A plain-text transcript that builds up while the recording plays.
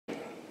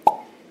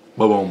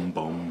Boom,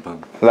 boom,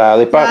 boom.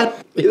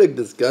 Lollipop. You look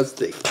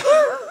disgusting.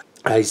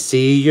 I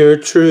see your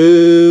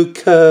true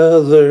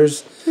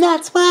colors.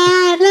 That's why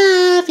I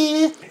love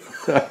you.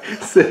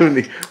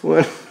 70.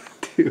 1,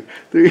 2,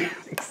 3,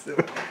 6,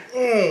 7.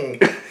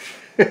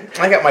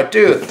 I got my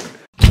tooth.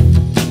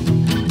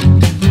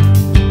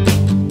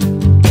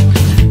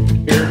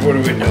 Here, what are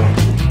we doing?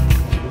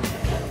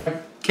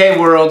 Okay,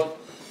 world.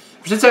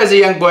 Since I was a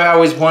young boy, I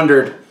always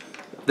wondered,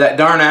 that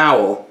darn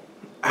owl,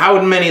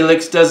 how many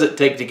licks does it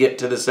take to get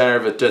to the center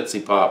of a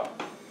Tootsie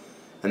Pop?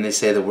 And they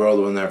say the world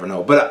will never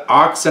know. But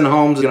Ox and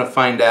Holmes is going to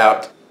find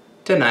out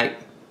tonight.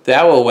 The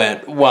owl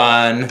went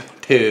 1,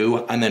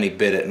 2, and then he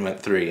bit it and went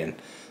 3. And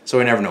so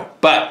we never know.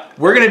 But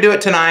we're going to do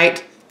it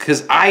tonight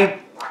because I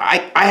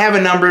have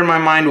a number in my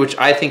mind which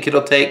I think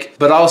it'll take.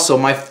 But also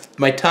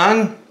my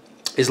tongue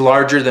is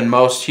larger than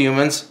most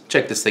humans.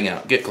 Check this thing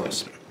out. Get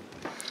close.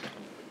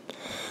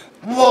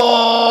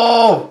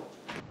 Whoa!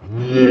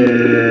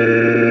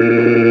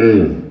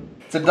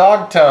 It's a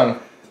dog tongue.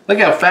 Look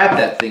how fat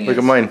that thing is. Look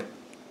at mine.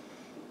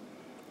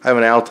 I have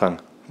an owl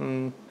tongue.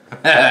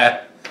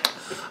 I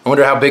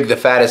wonder how big the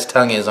fattest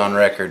tongue is on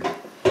record.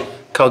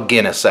 Call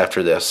Guinness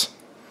after this.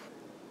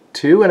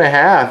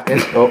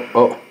 2.5.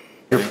 Oh.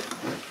 Here,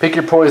 pick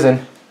your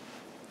poison.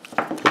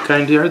 What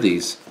kind are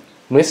these?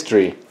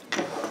 Mystery.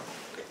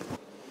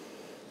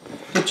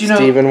 But you know,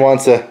 Steven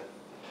wants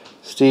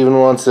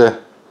a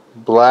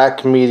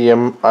black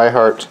medium I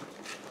heart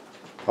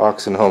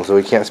Ox and Holmes, so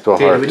we can't spell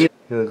heart. You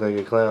look like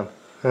a clown.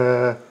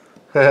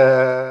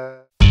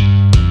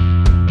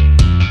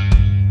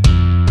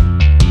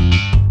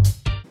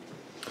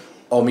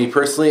 Oh, me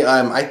personally,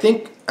 I'm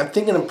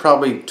thinking of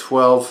probably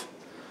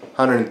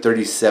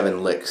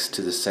 1,237 licks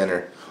to the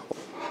center.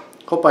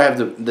 Hope I have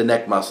the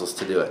neck muscles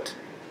to do it.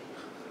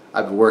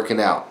 I've been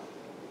working out.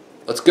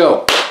 Let's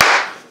go.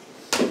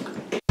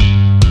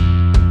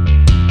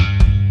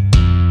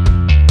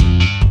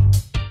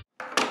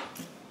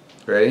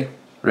 Ready?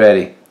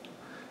 ready.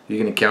 You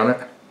gonna count it?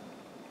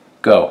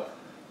 Go.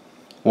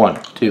 1,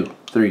 2,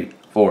 3,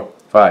 4,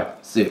 5,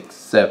 6,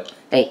 7,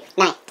 8,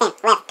 9, 10,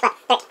 11, 12,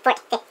 13, 14,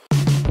 15.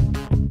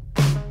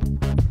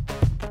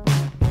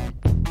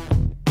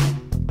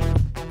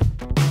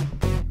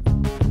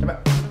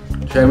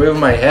 Should I move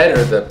my head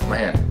or my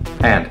hand?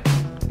 hand.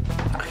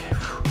 Okay.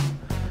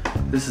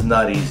 This is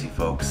not easy,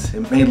 folks.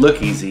 It may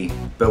look easy,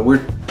 but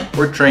we're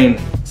trained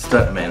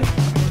stuntmen.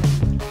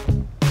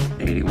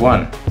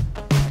 81,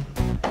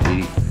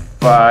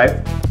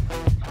 85,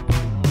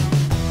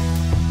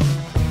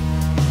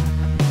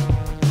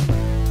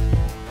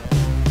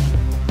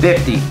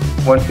 50,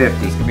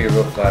 150. This could be a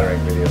real flattering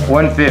video.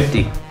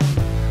 150.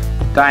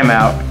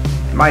 Timeout.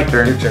 My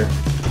turn. Your turn.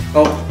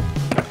 Oh,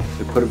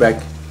 so put it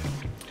back.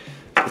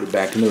 Put it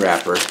back in the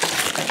wrapper.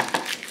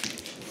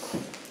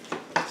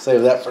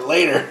 Save that for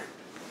later.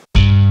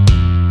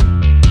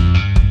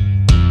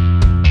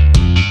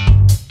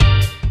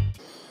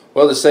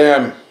 Well, to say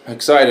I'm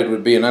excited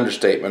would be an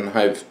understatement.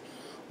 I've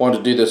wanted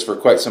to do this for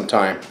quite some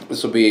time.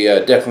 This will be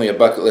definitely a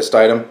bucket list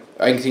item.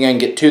 I think I can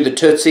get to the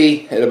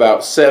Tootsie at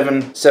about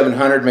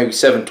 700, maybe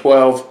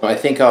 712. I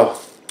think I'll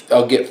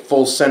get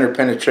full center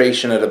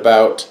penetration at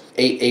about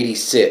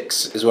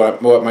 886 is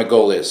what my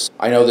goal is.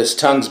 I know this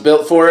tongue's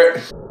built for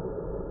it.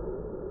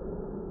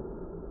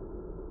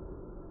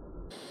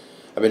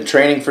 I've been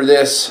training for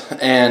this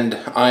and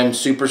I'm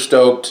super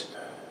stoked.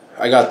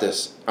 I got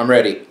this. I'm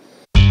ready.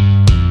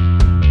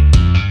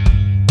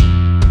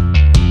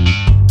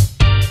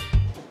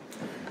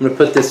 I'm gonna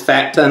put this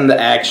fat tongue to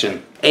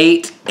action.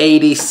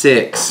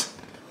 886.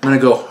 I'm gonna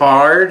go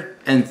hard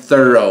and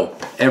thorough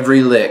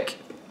every lick.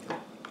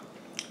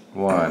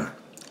 1,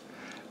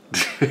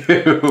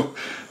 2,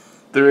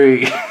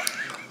 3,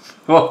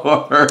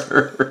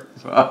 4,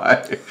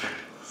 5,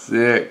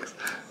 6,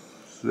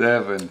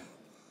 7,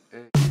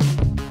 8.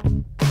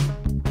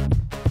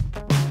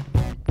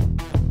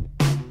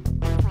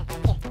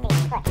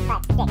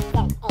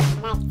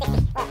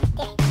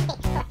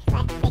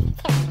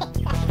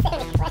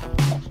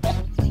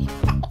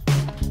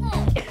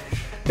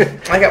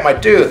 I got my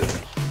tooth.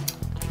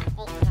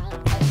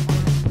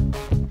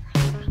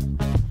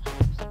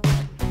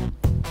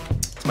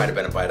 This might have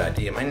been a bad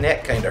idea. My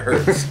neck kind of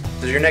hurts.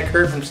 Does your neck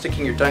hurt from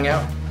sticking your tongue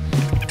out?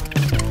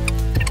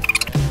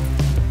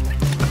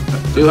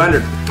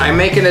 200. I'm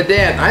making a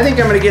dent. I think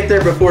I'm gonna get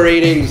there before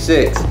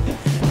 886.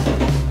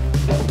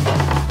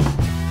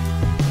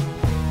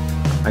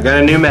 I got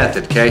a new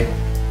method, okay?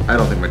 I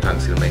don't think my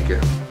tongue's gonna make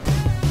it.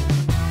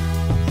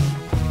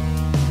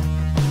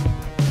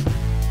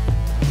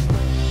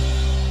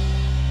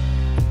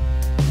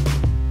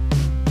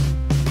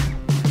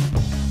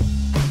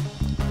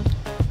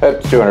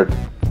 It's 200.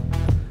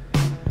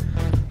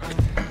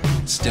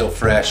 Still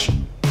fresh.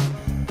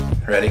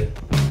 Ready?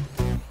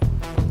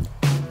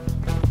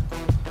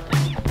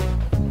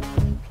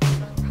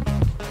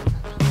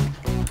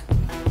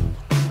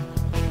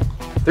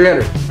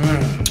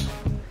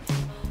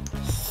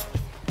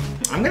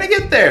 I'm gonna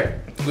get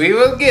there. We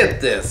will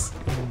get this.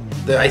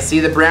 I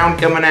see the brown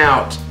coming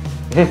out.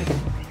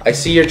 I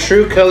see your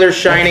true colors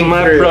shining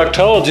My through.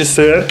 proctologist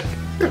said.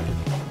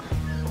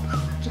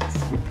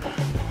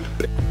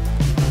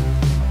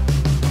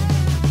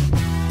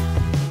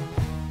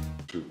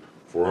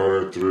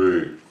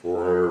 $403,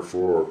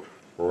 $404,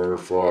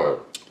 $405,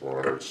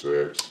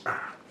 $406,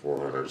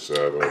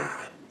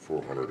 $407,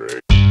 $408.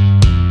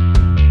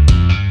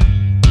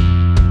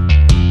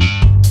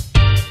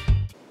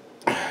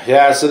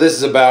 Yeah, so this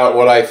is about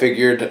what I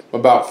figured.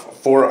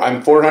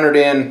 I'm 400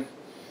 in.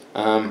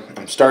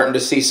 I'm starting to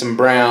see some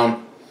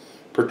brown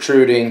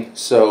protruding.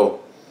 So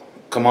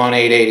come on,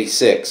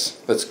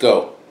 886. Let's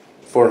go.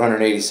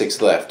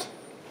 486 left.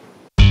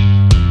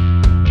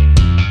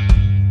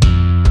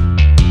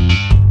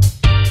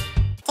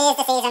 Tis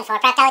the season for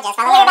proctologists.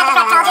 Hear about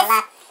the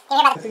proctologist?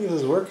 I think this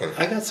is working.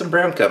 I got some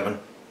brown coming.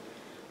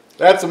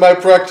 That's what my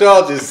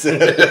proctologist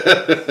said.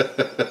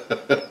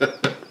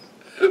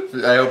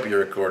 I hope you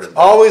recorded.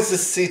 Always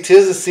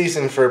tis the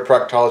season for a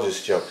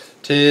proctologist joke.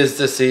 Tis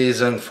the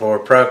season for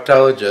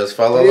proctologists.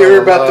 Did you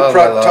hear about the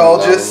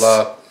proctologist?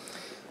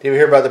 Did you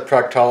hear about the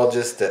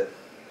proctologist that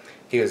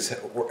he was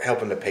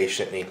helping a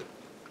patient and he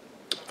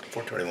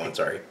 421,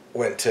 sorry.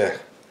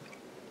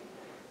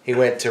 He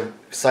went to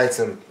sign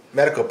some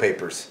medical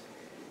papers.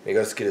 And he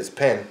goes to get his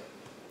pen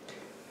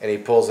and he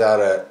pulls out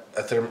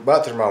a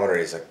thermometer.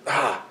 He's like,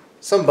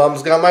 some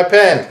bum's got my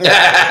pen.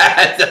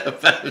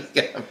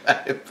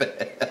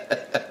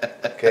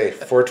 Okay,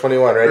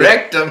 421, ready?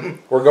 Wrecked him.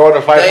 We're going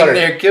to 500. Dang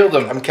near killed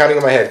him. I'm counting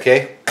in my head,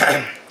 okay?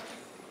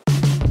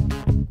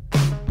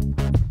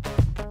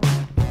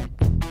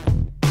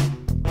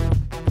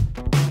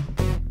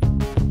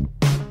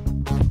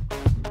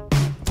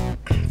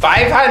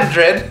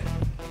 $500.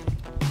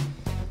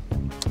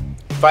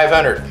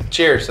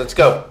 Cheers. Let's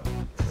go.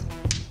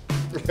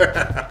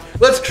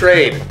 Let's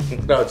trade.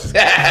 No, just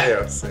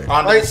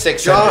On to 600.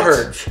 jaw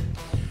hurts.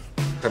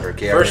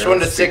 100K. First one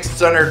to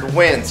 600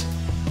 wins.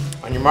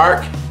 On your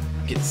mark,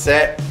 get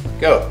set,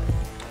 go.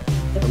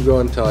 I'm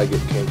going until I get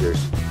kinkers.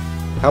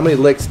 How many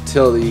licks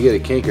till you get a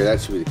kinker? That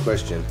should be the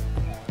question.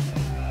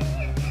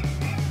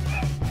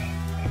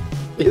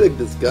 You look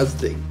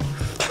disgusting.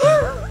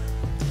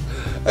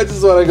 I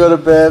just want to go to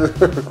bed.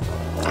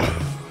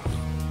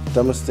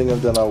 Dumbest thing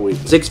I've done all week.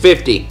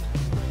 650.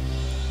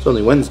 It's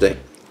only Wednesday.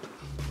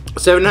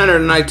 700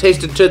 and I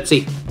tasted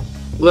Tootsie.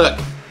 Look.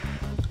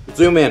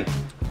 Zoom in.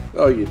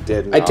 Oh, you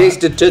did not. I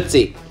tasted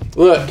Tootsie.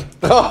 Look.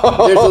 There's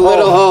a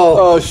little hole.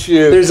 Oh,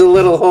 shoot. There's a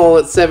little hole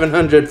at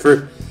 700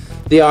 for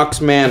the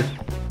Oxman.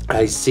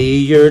 I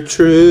see your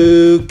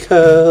true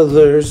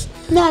colors.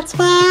 That's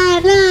why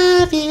I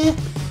love you.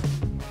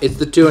 It's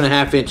the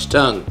 2.5-inch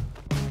tongue.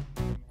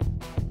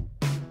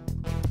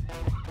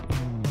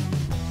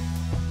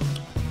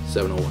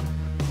 701.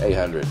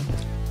 800.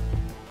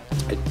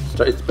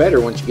 It's better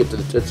once you get to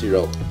the Tootsie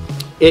Roll.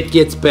 It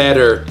gets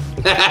better.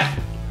 Look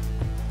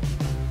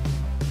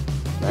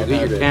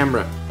at your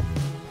camera.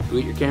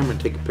 Look at your camera and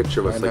take a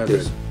picture of us like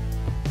this.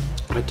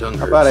 My tongue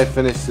hurts. How about I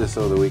finish this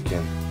over the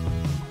weekend?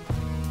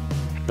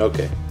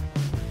 Okay.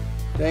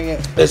 Dang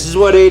it. This is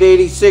what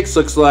 886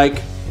 looks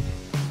like.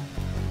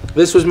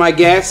 This was my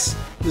guess.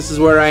 This is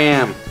where I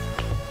am.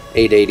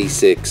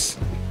 886.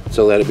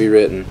 So let it be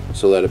written.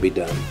 So let it be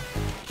done.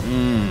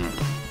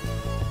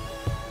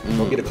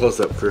 We'll get a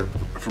close-up for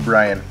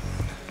Brian.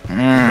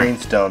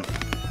 Greenstone.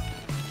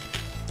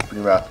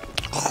 Pretty rough.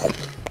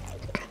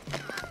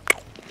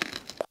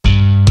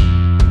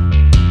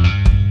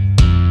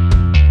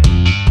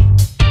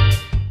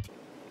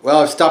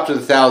 Well, I've stopped at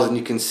 1,000.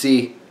 You can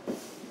see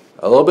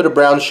a little bit of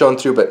brown showing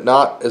through, but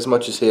not as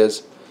much as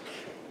his.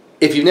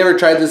 If you've never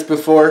tried this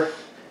before,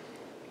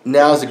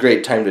 now's a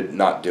great time to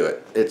not do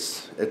it.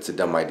 It's a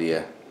dumb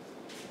idea.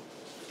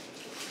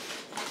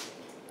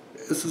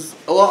 This is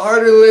a lot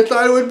harder than I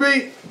thought it would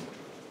be.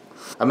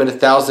 I'm at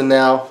 1,000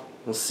 now.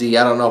 We'll see.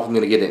 I don't know if I'm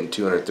going to get it in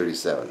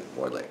 237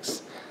 more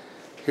licks.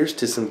 Here's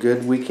to some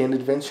good weekend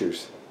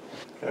adventures.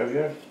 Have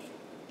you?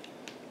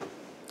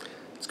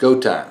 It's go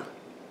time.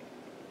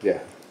 Yeah.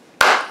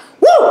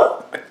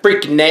 Woo! I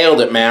freaking nailed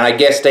it, man. I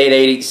guessed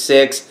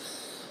 886.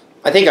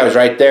 I think I was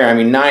right there. I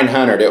mean,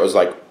 900, it was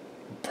like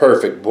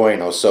perfect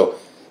bueno. So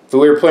if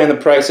we were playing the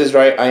prices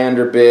right, I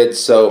underbid,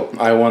 so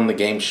I won the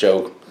game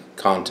show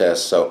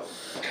contest. So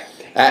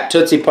at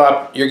Tootsie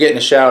Pop, you're getting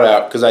a shout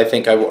out because I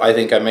think I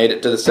made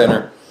it to the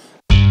center.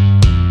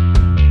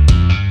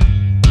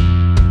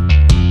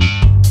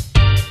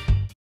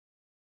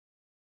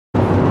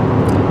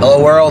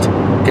 Hello world.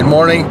 Good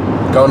morning.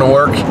 Going to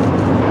work.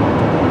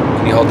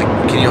 Can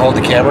you hold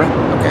the camera?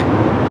 Okay.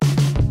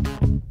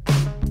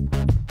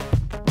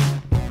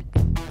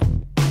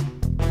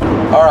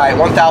 All right,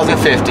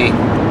 1,050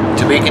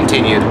 to be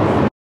continued.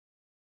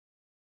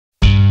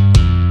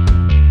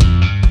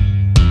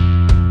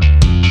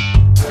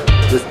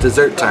 This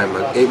dessert time.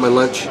 I ate my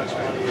lunch.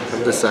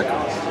 Have the second.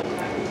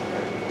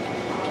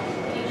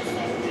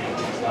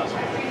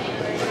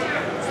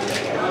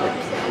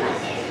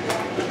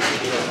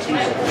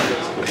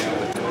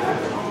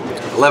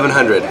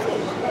 $1,100.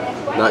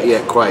 Not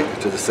yet quite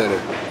to the center.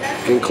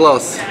 Getting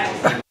close.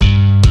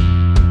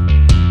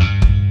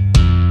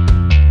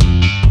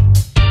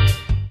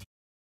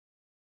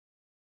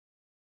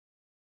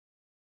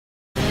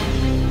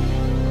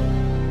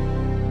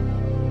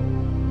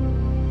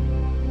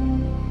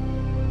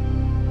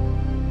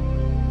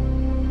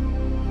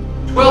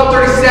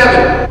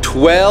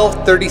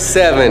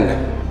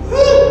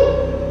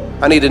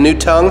 12:37. I need a new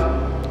tongue,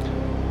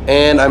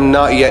 and I'm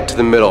not yet to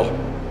the middle.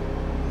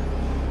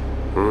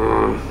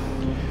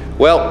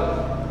 Well,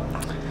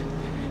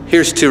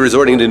 here's to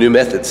resorting to new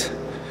methods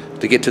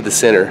to get to the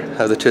center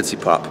of the Tootsie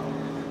Pop.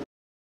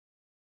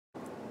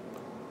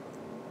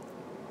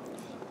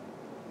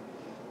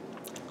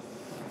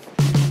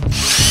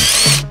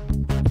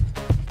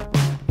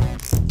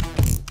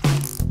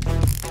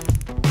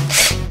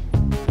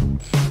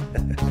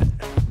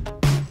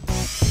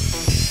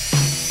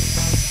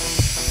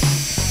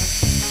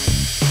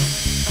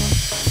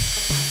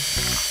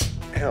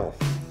 Ow.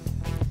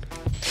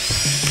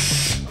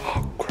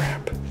 Oh,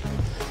 crap.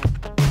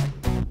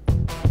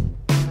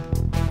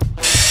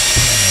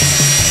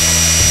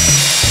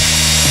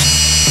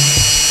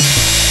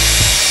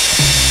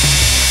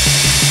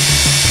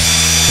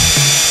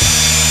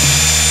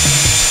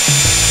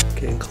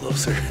 Getting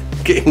closer.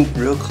 Getting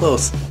real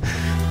close.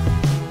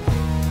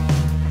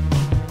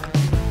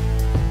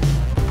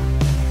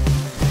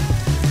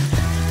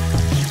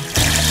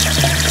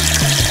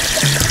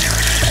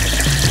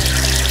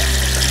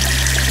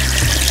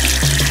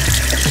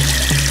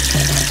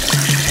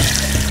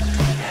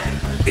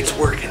 It's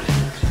working.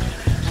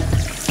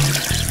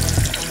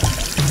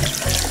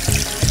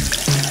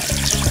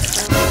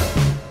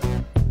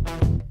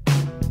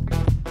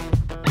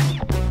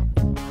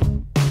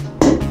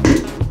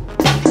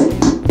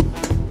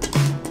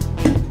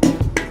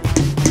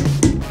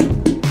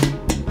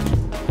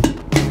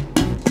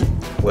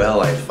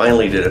 Well, I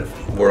finally did it,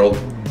 world.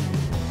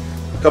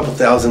 A couple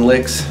thousand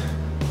licks, a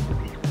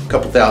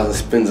couple thousand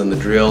spins on the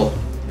drill,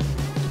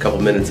 a couple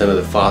minutes under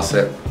the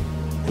faucet,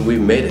 and we've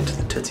made it to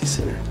the Tootsie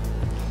Center.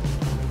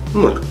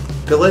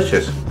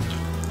 Delicious.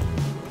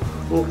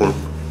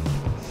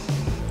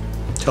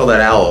 Tell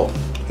that owl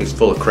he's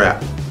full of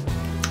crap.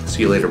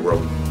 See you later,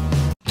 world.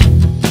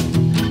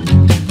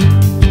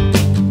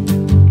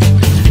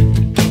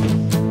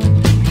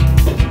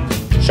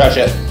 Shush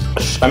it.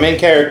 I'm in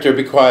character,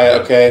 be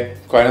quiet, okay?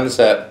 Quiet on the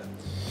set.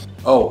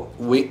 Oh,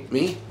 wait,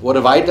 me? What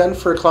have I done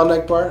for a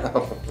Klondike bar?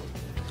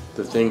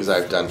 The things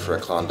I've done for a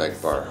Klondike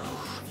bar.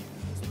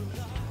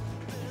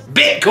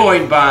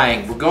 Bitcoin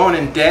buying. We're going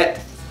in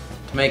debt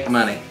to make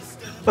money.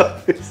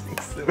 I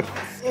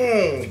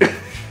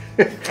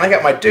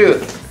got my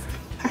tooth.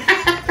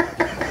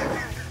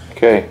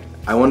 Okay.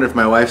 I wonder if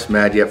my wife's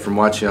mad yet from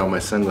watching all my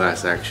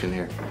sunglass action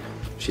here.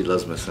 She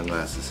loves my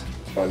sunglasses.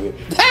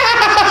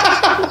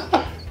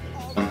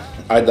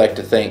 I'd like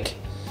to thank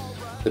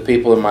the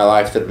people in my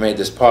life that have made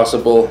this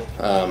possible.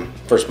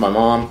 First, my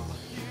mom.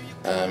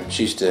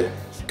 She used to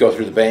go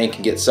through the bank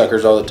and get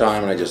suckers all the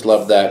time, and I just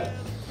loved that.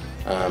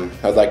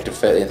 I'd like to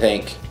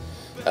thank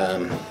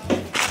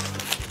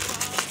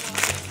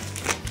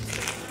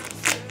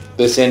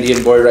this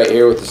Indian boy right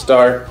here with the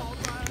star.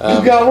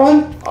 You got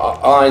one?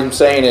 All I'm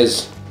saying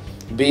is,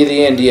 be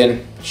the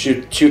Indian,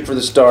 shoot for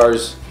the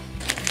stars.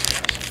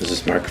 Is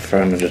this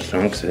microphone just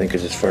on? Because I think I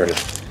just farted.